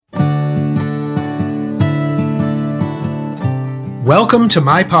Welcome to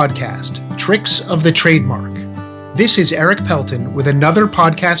my podcast, Tricks of the Trademark. This is Eric Pelton with another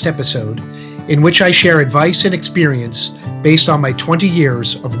podcast episode in which I share advice and experience based on my 20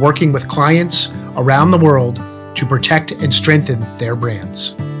 years of working with clients around the world to protect and strengthen their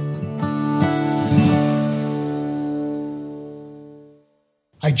brands.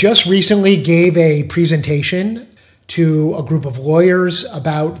 I just recently gave a presentation to a group of lawyers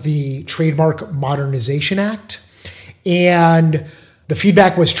about the Trademark Modernization Act. And the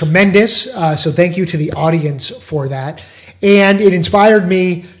feedback was tremendous, so thank you to the audience for that. And it inspired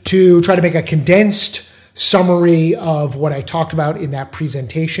me to try to make a condensed summary of what I talked about in that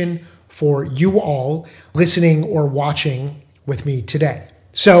presentation for you all listening or watching with me today.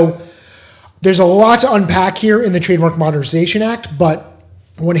 So there's a lot to unpack here in the Trademark Modernization Act, but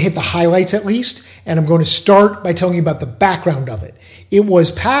I want to hit the highlights at least, and I'm going to start by telling you about the background of it. It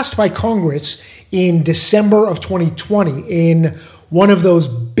was passed by Congress in December of 2020 in one of those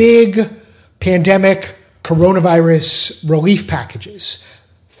big pandemic coronavirus relief packages.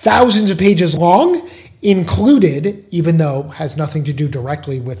 Thousands of pages long, included, even though it has nothing to do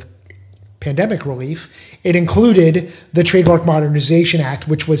directly with pandemic relief, it included the Trademark Modernization Act,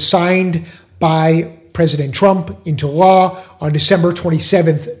 which was signed by President Trump into law on December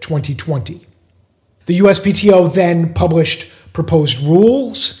 27th, 2020. The USPTO then published proposed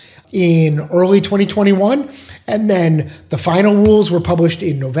rules in early 2021, and then the final rules were published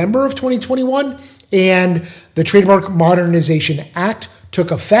in November of 2021, and the Trademark Modernization Act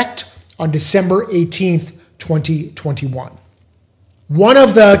took effect on December 18th, 2021. One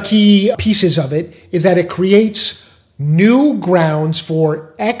of the key pieces of it is that it creates new grounds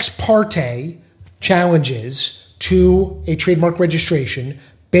for ex parte challenges to a trademark registration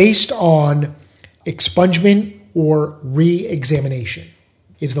based on expungement or re-examination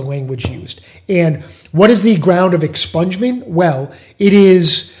is the language used. And what is the ground of expungement? Well, it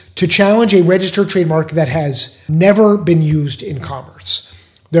is to challenge a registered trademark that has never been used in commerce.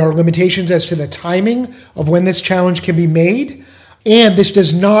 There are limitations as to the timing of when this challenge can be made, and this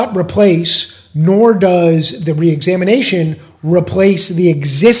does not replace, nor does the re-examination replace the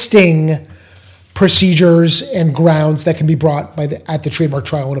existing procedures and grounds that can be brought at the Trademark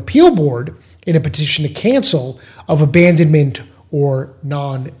Trial and Appeal Board in a petition to cancel of abandonment or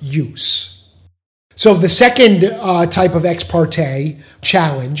non-use. So the second type of ex parte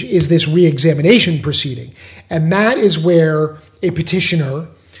challenge is this re-examination proceeding. And that is where a petitioner,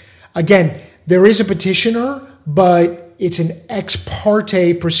 again, there is a petitioner, but it's an ex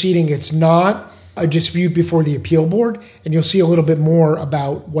parte proceeding. It's not a dispute before the appeal board, and you'll see a little bit more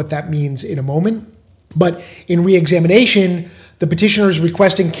about what that means in a moment. But in re-examination, the petitioner is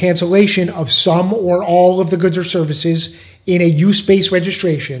requesting cancellation of some or all of the goods or services in a use-based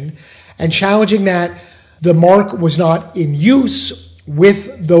registration and challenging that the mark was not in use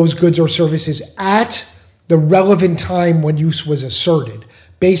with those goods or services at the relevant time when use was asserted.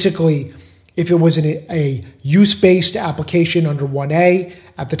 Basically, if it was a use-based application under 1A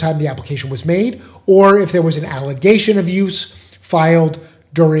at the time the application was made, or if there was an allegation of use filed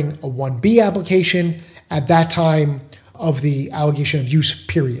during a 1B application at that time of the allegation of use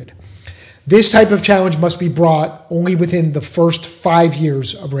period. This type of challenge must be brought only within the first 5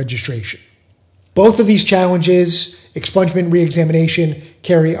 years of registration. Both of these challenges, expungement and re-examination,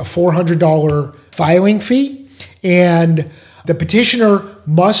 carry a $400 filing fee, and the petitioner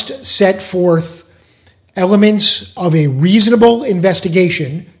must set forth elements of a reasonable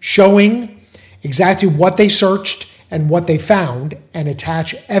investigation showing exactly what they searched and what they found and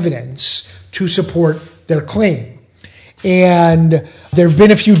attach evidence to support their claim. And there have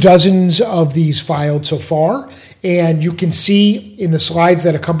been a few dozens of these filed so far, and you can see in the slides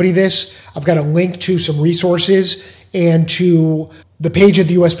that accompany this, I've got a link to some resources and to the page at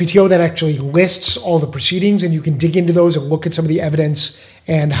the USPTO that actually lists all the proceedings, and you can dig into those and look at some of the evidence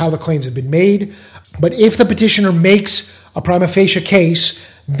and how the claims have been made. But if the petitioner makes a prima facie case,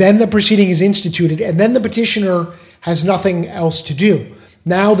 then the proceeding is instituted, and then the petitioner has nothing else to do.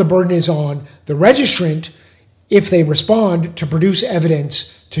 Now the burden is on the registrant, if they respond, to produce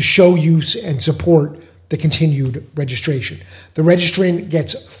evidence to show use and support the continued registration. The registrant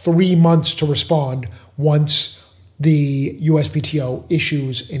gets 3 months to respond once the USPTO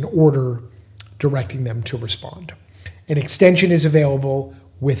issues an order directing them to respond. An extension is available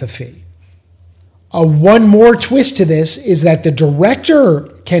with a fee. One more twist to this is that the director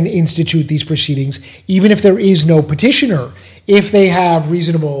can institute these proceedings even if there is no petitioner, if they have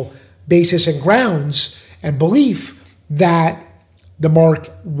reasonable basis and grounds and belief that the mark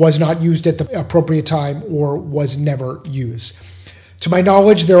was not used at the appropriate time or was never used. To my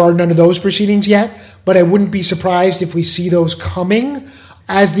knowledge, there are none of those proceedings yet, but I wouldn't be surprised if we see those coming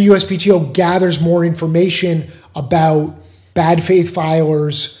as the USPTO gathers more information about bad faith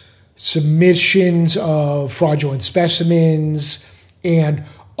filers, submissions of fraudulent specimens, and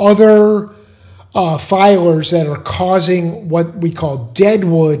other filers that are causing what we call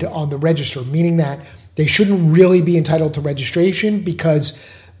deadwood on the register, meaning that they shouldn't really be entitled to registration because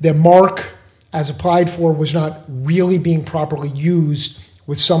their mark as applied for was not really being properly used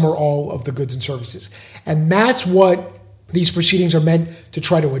with some or all of the goods and services. And that's what these proceedings are meant to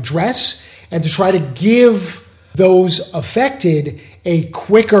try to address and to try to give those affected a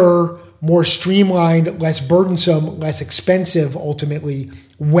quicker, more streamlined, less burdensome, less expensive, ultimately,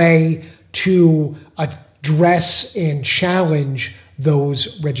 way to address and challenge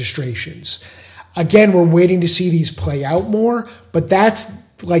those registrations. Again, we're waiting to see these play out more, but that's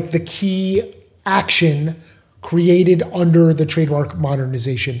like the key action created under the Trademark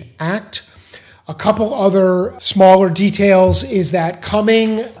Modernization Act. A couple other smaller details is that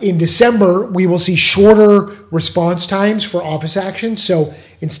coming in December, we will see shorter response times for office actions. So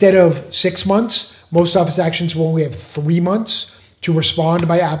instead of 6 months, most office actions will only have 3 months to respond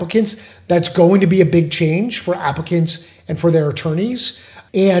by applicants. That's going to be a big change for applicants and for their attorneys,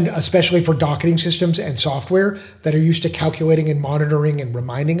 and especially for docketing systems and software that are used to calculating and monitoring and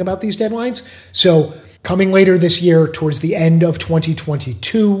reminding about these deadlines. So coming later this year, towards the end of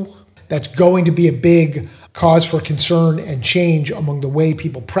 2022, that's going to be a big cause for concern and change among the way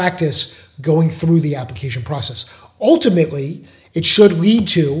people practice going through the application process. Ultimately, it should lead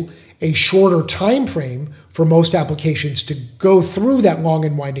to a shorter time frame for most applications to go through that long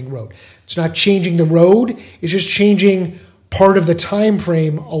and winding road. It's not changing the road, it's just changing part of the time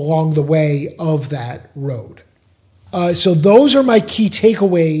frame along the way of that road. So those are my key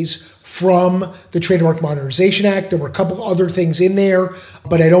takeaways from the Trademark Modernization Act. There were a couple other things in there,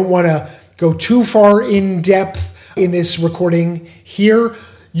 but I don't want to go too far in depth in this recording here.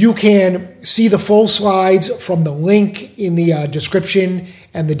 You can see the full slides from the link in the description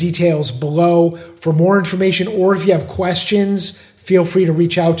and the details below. For more information, or if you have questions, feel free to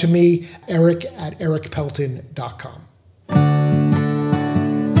reach out to me, eric@ericpelton.com.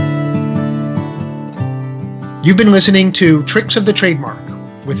 You've been listening to Tricks of the Trademark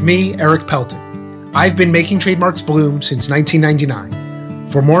with me, Eric Pelton. I've been making trademarks bloom since 1999.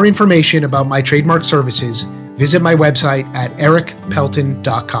 For more information about my trademark services, visit my website at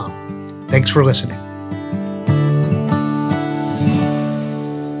ericpelton.com. Thanks for listening.